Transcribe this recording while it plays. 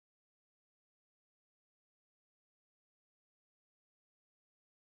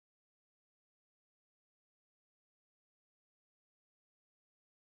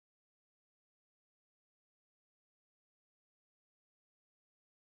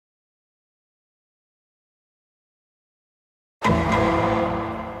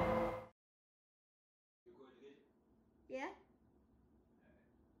Yeah?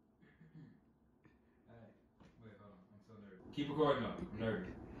 Alright. Wait, hold on. I'm so nervous. Keep recording though. I'm nervous.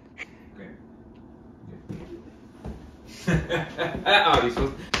 Okay. Oh, you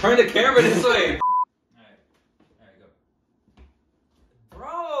supposed to turn the camera this way. Alright, go.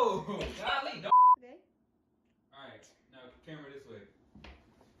 Bro! Golly, don't. Okay. Alright, now camera this way.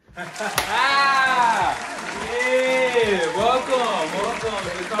 Yeah! Welcome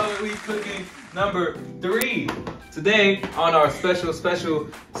to the Call of Week Cooking number 3. Today, on our special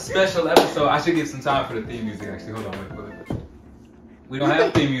episode, I should give some time for the theme music actually. Hold on, wait. We don't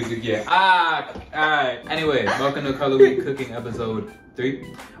have theme music yet. Alright. Anyway, welcome to Call of Week Cooking episode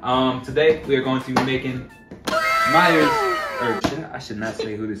 3. Today, we are going to be making Myers, I should not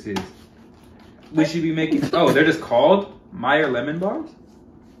say who this is. We should be making, they're just called Meyer lemon bars?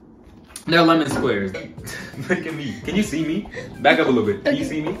 They're lemon squares. Look at me. Can you see me? Back up a little bit. Can you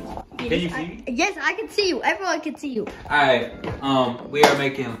see me? Can you see me? Yes, I can see you. Everyone can see you. Alright, we are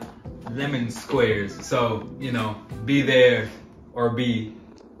making lemon squares. So, be there or be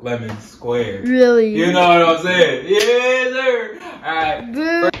lemon squares. Really? You know what I'm saying? Yes, sir. Alright,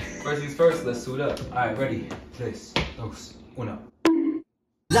 first things first, let's suit up. Alright, ready? 3, 2, 1.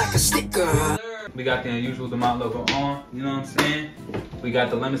 Like a sticker. We got the unusual Demont logo on, you know what I'm saying? We got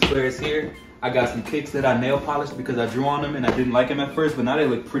the lemon squares here. I got some kicks that I nail polished because I drew on them and I didn't like them at first, but now they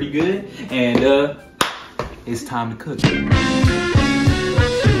look pretty good. And it's time to cook.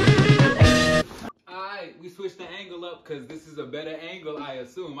 Alright, we switched the angle up because this is a better angle, I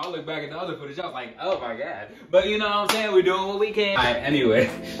assume. I look back at the other footage, I was like, oh my god. But you know what I'm saying? We're doing what we can. Alright, anyway.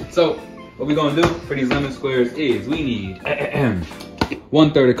 So, what we're gonna do for these lemon squares is we need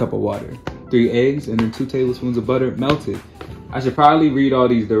 1/3 cup of water, 3 eggs, and then 2 tablespoons of butter melted. I should probably read all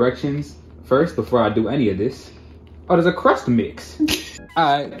these directions first before I do any of this. Oh, there's a crust mix.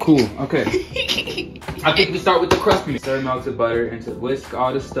 Alright, cool, okay. I think we start with the crust mix. Stir melted butter into whisk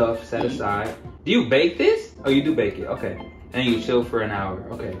all the stuff, set aside. Do you bake this? Oh, you do bake it, okay. And you chill for an hour,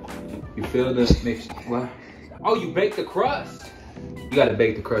 okay. You fill the mix, what? Oh, you bake the crust. You gotta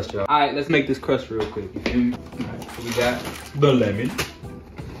bake the crust, y'all. Alright, let's make this crust real quick. You feel me? Alright, so we got the lemon.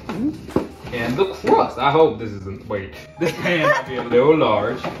 And the crust. I hope this isn't, wait. This pan might be a little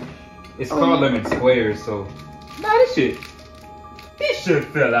large. It's called lemon squares, so. Nah, this should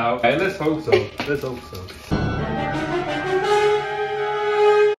fill out. Alright, let's hope so. Let's hope so.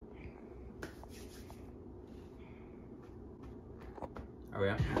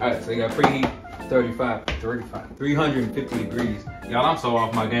 Alright, so you got preheat 350 degrees. Y'all, I'm so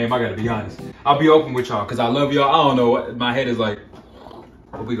off my game, I gotta be honest. I'll be open with y'all, because I love y'all. I don't know what, my head is like,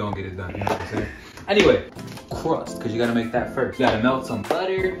 but we gonna get it done, you know what I'm saying? Anyway, crust, because you gotta make that first. You gotta melt some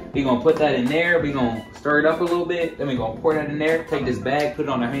butter. We gonna put that in there. We gonna stir it up a little bit. Then we gonna pour that in there. Take this bag, put it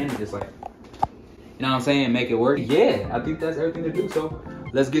on our hand, and just like, you know what I'm saying? Make it work. Yeah, I think that's everything to do, so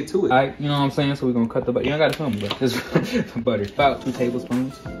let's get to it. All right, you know what I'm saying? So we're gonna cut the butter. You don't gotta film me, but this butter, about 2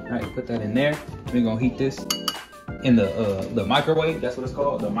 tablespoons. All right, put that in there. We're gonna heat this in the microwave. That's what it's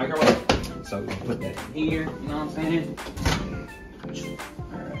called, the microwave. So we're gonna put that in here, you know what I'm saying?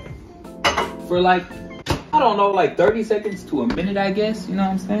 All right. For like, I don't know, like 30 seconds to a minute, I guess, you know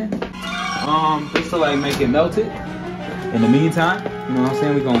what I'm saying? Just to like make it melted. In the meantime, you know what I'm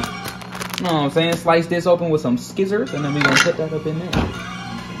saying? We're gonna, you know what I'm saying, slice this open with some scissors, and then we're gonna put that up in there.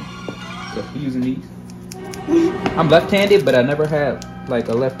 So we're using these. I'm left-handed, but I never had like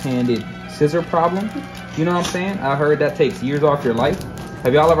a left-handed scissor problem. You know what I'm saying? I heard that takes years off your life.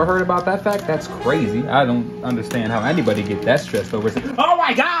 Have y'all ever heard about that fact? That's crazy. I don't understand how anybody get that stressed over. Oh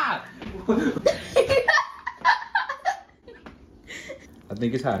my god! I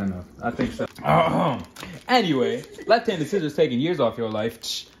think it's hot enough. I think so. Anyway, left-handed scissors taking years off your life.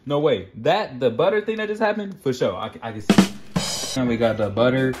 No way. The butter thing that just happened, for sure. I can see. And we got the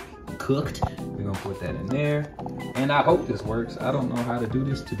butter cooked. We're gonna put that in there. And I hope this works. I don't know how to do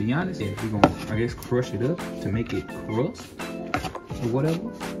this, to be honest. Yeah, we're gonna, I guess, crush it up to make it crust or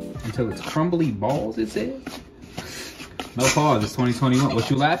whatever. Until it's crumbly balls, it says. No pause, it's 2021. What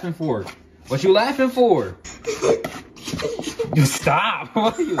you laughing for? What you laughing for? You stop.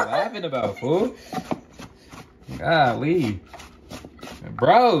 What are you laughing about, fool? Golly.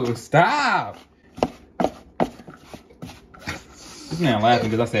 Bro, stop. This man laughing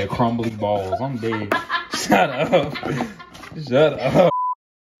because I said crumbly balls. I'm dead. Shut up. Shut up.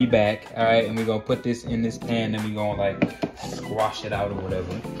 Be back, all right, and we're gonna put this in this pan and we're gonna like squash it out or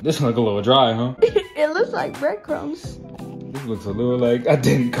whatever. This look a little dry, huh? It looks like breadcrumbs. This looks a little like I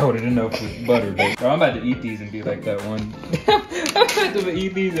didn't coat it enough with butter, babe. Bro, I'm about to eat these and be like that one. I'm about to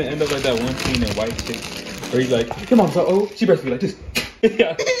eat these and end up like that one scene in White Chicks where he's like, your mom's so old, she better be like this.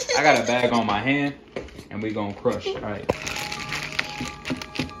 I got a bag on my hand. and we gonna crush. All right.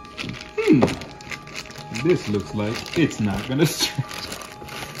 This looks like it's not gonna stretch.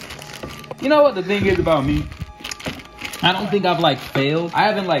 You know what the thing is about me? I don't think I've like failed. I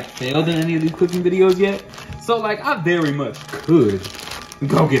haven't like failed in any of these cooking videos yet. So like I very much could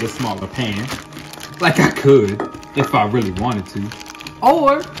go get a smaller pan. Like I could if I really wanted to.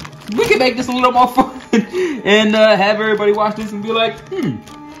 Or we could make this a little more fun and have everybody watch this and be like,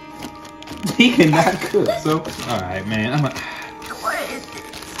 he cannot cook. So, all right, man.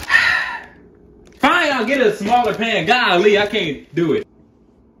 Fine, I'll get a smaller pan. Golly, I can't do it.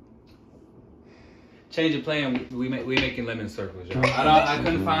 Change of plan. We making lemon circles, y'all. I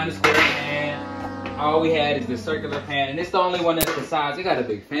couldn't find a square pan. All we had is this circular pan, and it's the only one that's the size. We got a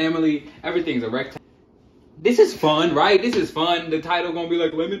big family. Everything's a rectangle. This is fun, right? This is fun. The title gonna be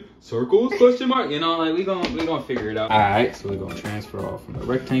like lemon circles question mark. You know, like we gonna figure it out. All right, so we're gonna transfer off from the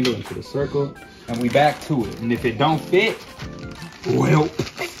rectangle into the circle, and we back to it. And if it don't fit, well,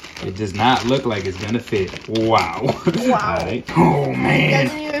 it does not look like it's gonna fit. Wow. Wow. Right. Oh man. It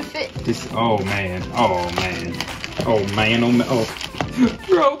doesn't even fit. This. Oh man. Oh man. Oh man. Oh man. Oh.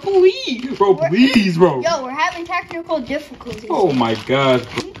 Bro, please. Bro, please, bro. Yo, we're having technical difficulties. Oh my God.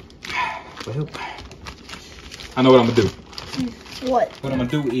 Well, I know what I'm gonna do. What? What I'm gonna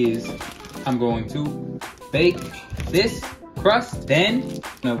do is I'm going to bake this crust. Then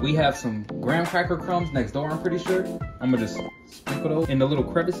we have some graham cracker crumbs next door, I'm pretty sure. I'm gonna just sprinkle those in the little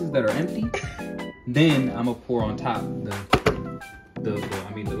crevices that are empty. Then I'm gonna pour on top the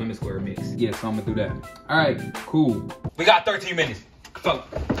lemon square mix. Yeah, so I'm gonna do that. All right, cool. We got 13 minutes. So,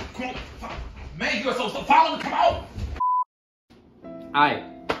 come on. Man, you're so following, come on. All right,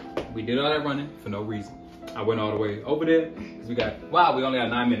 we did all that running for no reason. I went all the way over there because we only got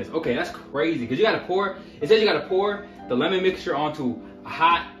 9 minutes. Okay, that's crazy because you gotta pour, it says you gotta pour the lemon mixture onto a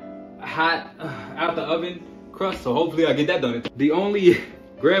hot out the oven crust. So hopefully I get that done. The only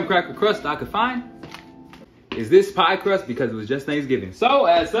graham cracker crust I could find is this pie crust because it was just Thanksgiving. So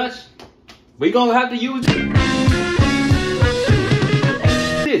as such, we gonna have to use this.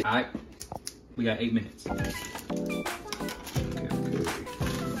 All right, we got 8 minutes.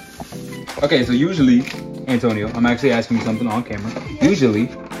 Okay, so usually, Antonio, I'm actually asking you something on camera. Usually,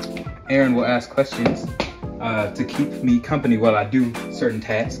 Aaron will ask questions to keep me company while I do certain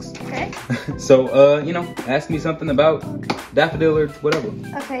tasks. Okay. So, ask me something about Daffodil or whatever.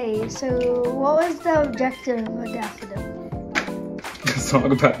 Okay, so what was the objective of Daffodil? A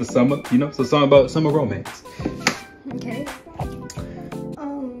song about the summer, it's a song about summer romance. Okay.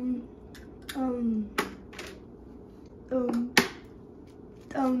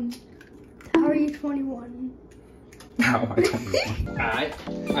 How are you 21? How am I 21? Alright,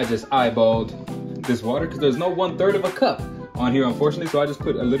 I just eyeballed this water because there's no 1/3 of a cup on here, unfortunately, so I just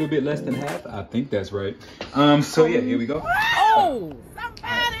put a little bit less than half. I think that's right. So yeah, here we go. Oh,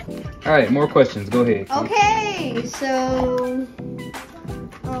 somebody! Alright, more questions. Go ahead. Okay, so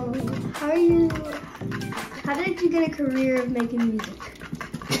how did you get a career of making music?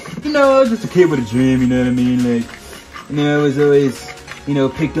 I was just a kid with a dream, you know what I mean? Like, I was always,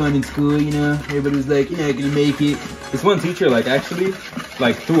 picked on in school, everybody was like, you're not gonna make it. This one teacher, actually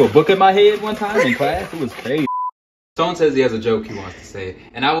threw a book at my head one time in class. It was crazy. Someone says he has a joke he wants to say,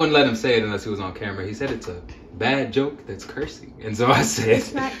 and I wouldn't let him say it unless he was on camera. He said it's a bad joke that's cursing. And so I said,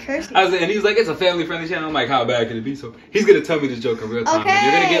 it's not cursing. And he was like, it's a family friendly channel. I'm like, how bad could it be? So he's gonna tell me this joke in real time. Okay. And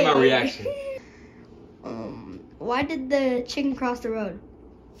you're gonna get my reaction. Why did the chicken cross the road?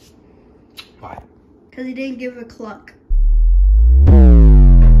 Why? Because he didn't give a cluck.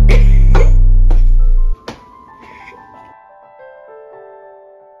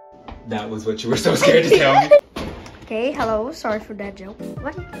 That was what you were so scared to tell me. Okay, hello. Sorry for that joke.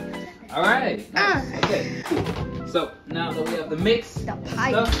 What? All right. Nice. Okay, cool. So now that we have the mix The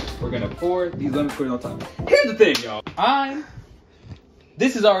pie. stuff, we're gonna pour these lemon squares on top. Here's the thing, y'all.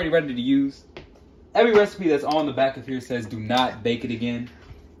 This is already ready to use. Every recipe that's on the back of here says do not bake it again.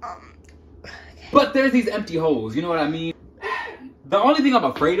 But there's these empty holes, you know what I mean? The only thing I'm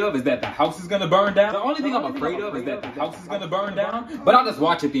afraid of is that the house is gonna burn down. But I'll just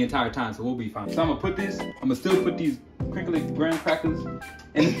watch it the entire time, so we'll be fine. So I'm gonna still put these crinkly graham crackers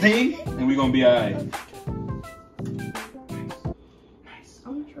in the thing, and we're gonna be all right. Nice.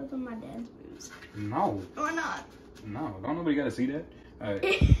 I'm gonna show them my dad's boobs. No. Why not? No, don't nobody gotta see that. All right.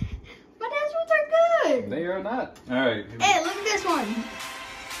 My dad's boobs are good. They are not. All right. Hey, look at this one.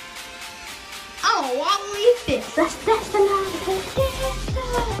 I'm a wobbly fist. That's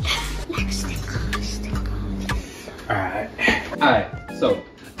Alright, so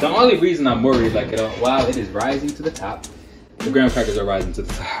the only reason I'm worried, while it is rising to the top, The graham crackers are rising to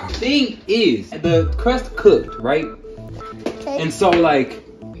the top. Thing is, the crust cooked, right? Okay. And so like,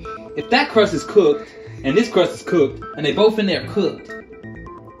 if that crust is cooked and this crust is cooked, and they both in there cooked,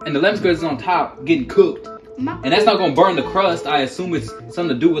 and the lemon squares is on top getting cooked, and that's not gonna burn the crust. I assume it's something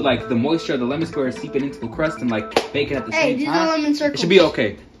to do with like the moisture of the lemon squares seeping into the crust and like baking at the same these time. are lemon circles. It should be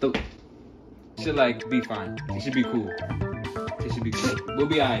okay. It should like be fine. It should be cool. It should be cool. We'll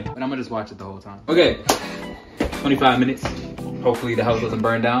be alright, but I'm gonna just watch it the whole time. Okay, 25 minutes. Hopefully the house doesn't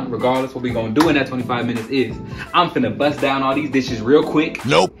burn down. Regardless, what we gonna do in that 25 minutes is I'm finna bust down all these dishes real quick.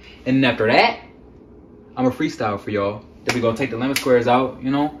 Nope. And then after that, I'm gonna freestyle for y'all. Then we gonna take the lemon squares out, you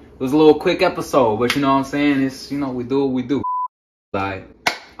know? It was a little quick episode, but you know what I'm saying? It's, you know, we do what we do. Like,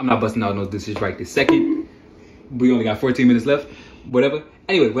 I'm not busting out no dishes right this second. We only got 14 minutes left, whatever.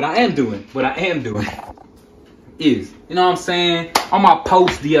 Anyway, what I am doing is, you know what I'm saying? On my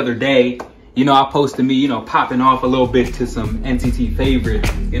post the other day, you know, I posted me, you know, popping off a little bit to some NTT favorite,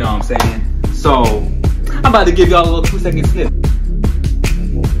 you know what I'm saying? So, I'm about to give y'all a little 2-second snip.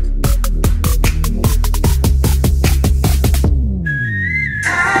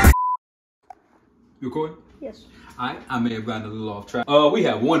 You recording? Yes. Alright, I may have gotten a little off track. We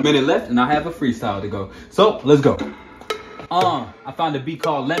have 1 minute left and I have a freestyle to go. So, let's go. I found a beat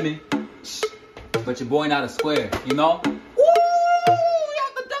called Lemon, but your boy not a square, you know?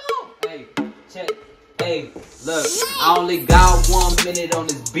 Check. Hey, look, I only got 1 minute on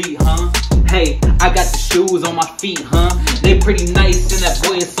this beat, huh? Hey, I got the shoes on my feet, huh? They pretty nice and that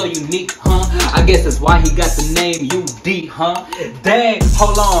boy is so unique, huh? I guess that's why he got the name UD, huh? Dang,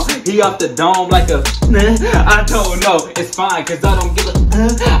 hold on, he off the dome like a I don't know, it's fine, cause I don't give a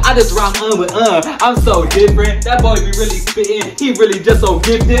I just rhyme with I'm so different, that boy be really spitting, he really just so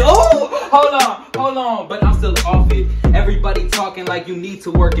gifted. Oh, hold on, but I'm still off it. Everybody talking like you need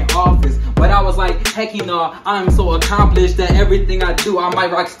to work in office, but I was like, heck you know, I'm so accomplished that everything I do, I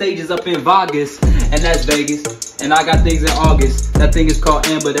might rock stages up in Vegas, and that's Vegas, and I got things in August. That thing is called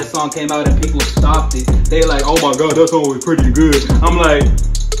Amber. That song came out and people stopped it. They like, oh my god, that song was pretty good. I'm like,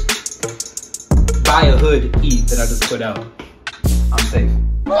 buy a hood to eat that I just put out. I'm safe.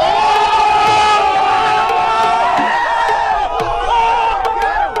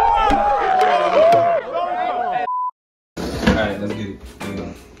 Alright, let's get it. Here we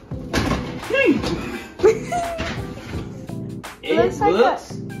go. It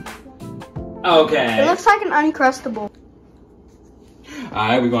looks okay. It looks like an Uncrustable.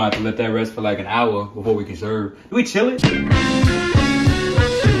 Alright, we're gonna have to let that rest for like an hour before we can serve. Do we chill it?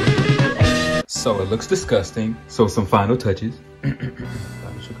 So it looks disgusting. So some final touches.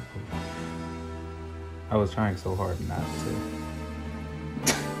 I was trying so hard not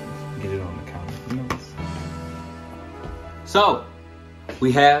to get it on the counter. You know this. So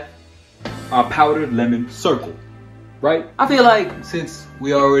we have our powdered lemon circle, right? I feel like since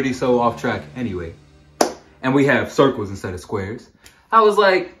we already so off track anyway, and we have circles instead of squares, I was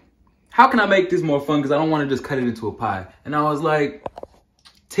like, how can I make this more fun? Because I don't want to just cut it into a pie. And I was like,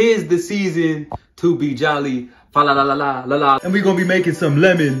 'tis the season to be jolly, fa la la la la la la. And we're gonna be making some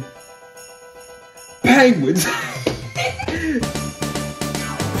lemon penguins.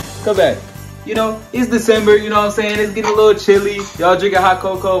 Come back. You know, it's December, you know what I'm saying? It's getting a little chilly. Y'all drinking hot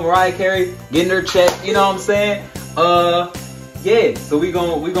cocoa, Mariah Carey getting her check, you know what I'm saying? Yeah, so we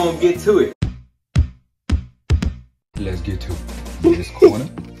gonna get to it. Let's get to it. This corner.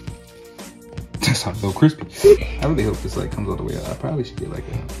 That sounds so crispy. I really hope this like comes all the way out. I probably should get like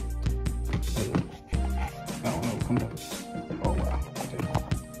a I don't know, come up. Oh wow. Okay.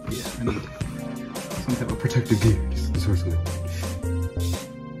 Yeah, I need some type of protective gear. This hurts good.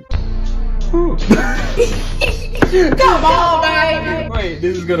 Come on, man! Wait,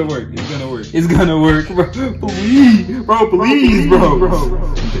 this is gonna work. It's gonna work. It's gonna work, bro. Please,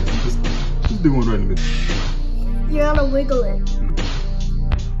 bro. Just do one right in the middle. You gotta wiggle it.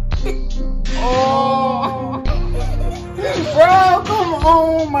 Oh, bro, come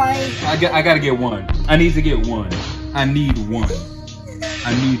on, man. I gotta get one. I need to get one. I need one.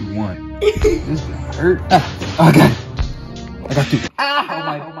 This is gonna hurt. I got it. I got two. Oh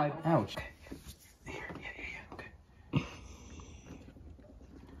my, ouch. Here, yeah, okay.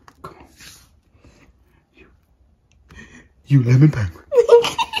 Come on. You lemon penguin. Oh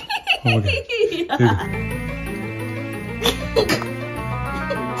my god.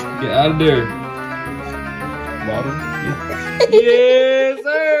 Get out of there. Bottom. Yes,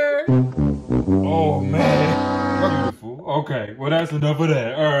 sir. Oh man. Beautiful. Okay. Well, that's enough of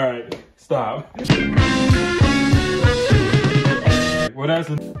that. All right. Stop. Well, that's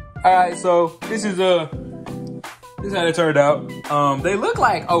all right. So this is how it turned out. They look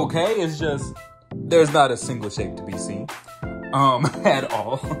like okay. It's just there's not a single shape to be seen. at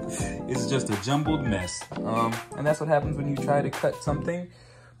all. It's just a jumbled mess. And that's what happens when you try to cut something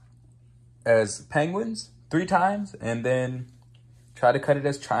as penguins 3 times and then try to cut it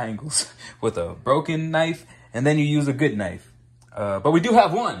as triangles with a broken knife, and then you use a good knife. But we do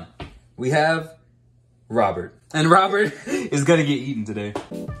have one. We have Robert. And Robert is gonna get eaten today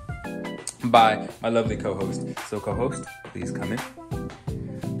by my lovely co-host. So co-host, please come in.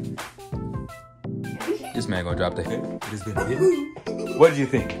 This man gonna drop the hit. It has been a hit. What did you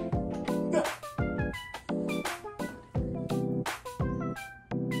think?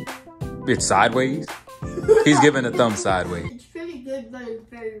 It's sideways. He's giving a thumb sideways. It's pretty good, but it's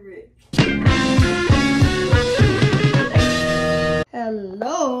very rich.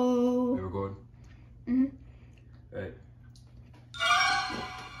 Hello. You recording? Mm-hmm. Hey.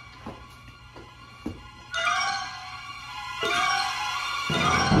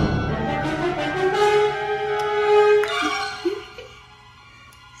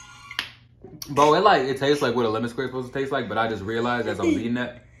 Bro, it tastes like what a lemon square is supposed to taste like, but I just realized as I was eating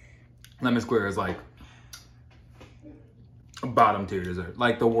that, lemon square is like bottom tier dessert,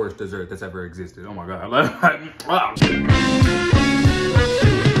 like the worst dessert that's ever existed. Oh my god. Wow.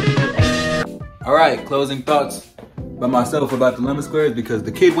 All right, closing thoughts by myself about the lemon squares because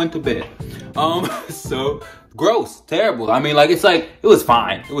the kid went to bed. So gross, terrible. I mean, it was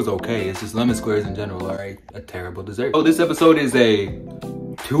fine. It was okay. It's just lemon squares in general are a terrible dessert. So this episode is a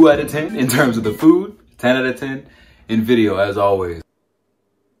 2 out of 10 in terms of the food, 10 out of 10 in video as always.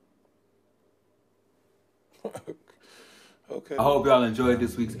 Okay. I hope y'all enjoyed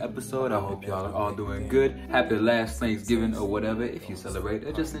this week's episode. I hope y'all are all doing good. Happy last Thanksgiving or whatever if you celebrate,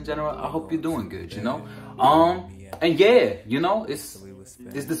 or just in general, I hope you're doing good, you know? And yeah, you know, it's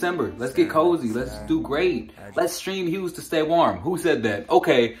December. Let's get cozy. Let's do great. Let's stream Hughes to stay warm. Who said that?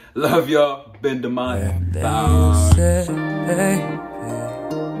 Okay, love y'all. Ben DeMont.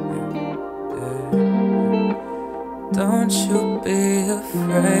 Don't you be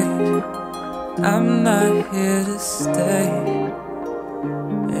afraid, I'm not here to stay.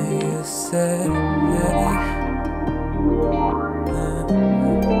 And you said,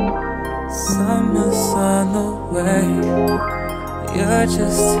 summer's on the way, you're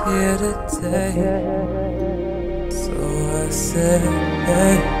just here today. So I said,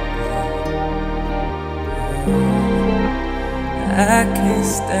 hey, I can't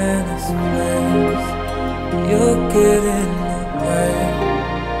stand this place, you'll get in the way.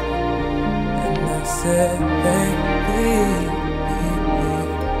 And I said, hey,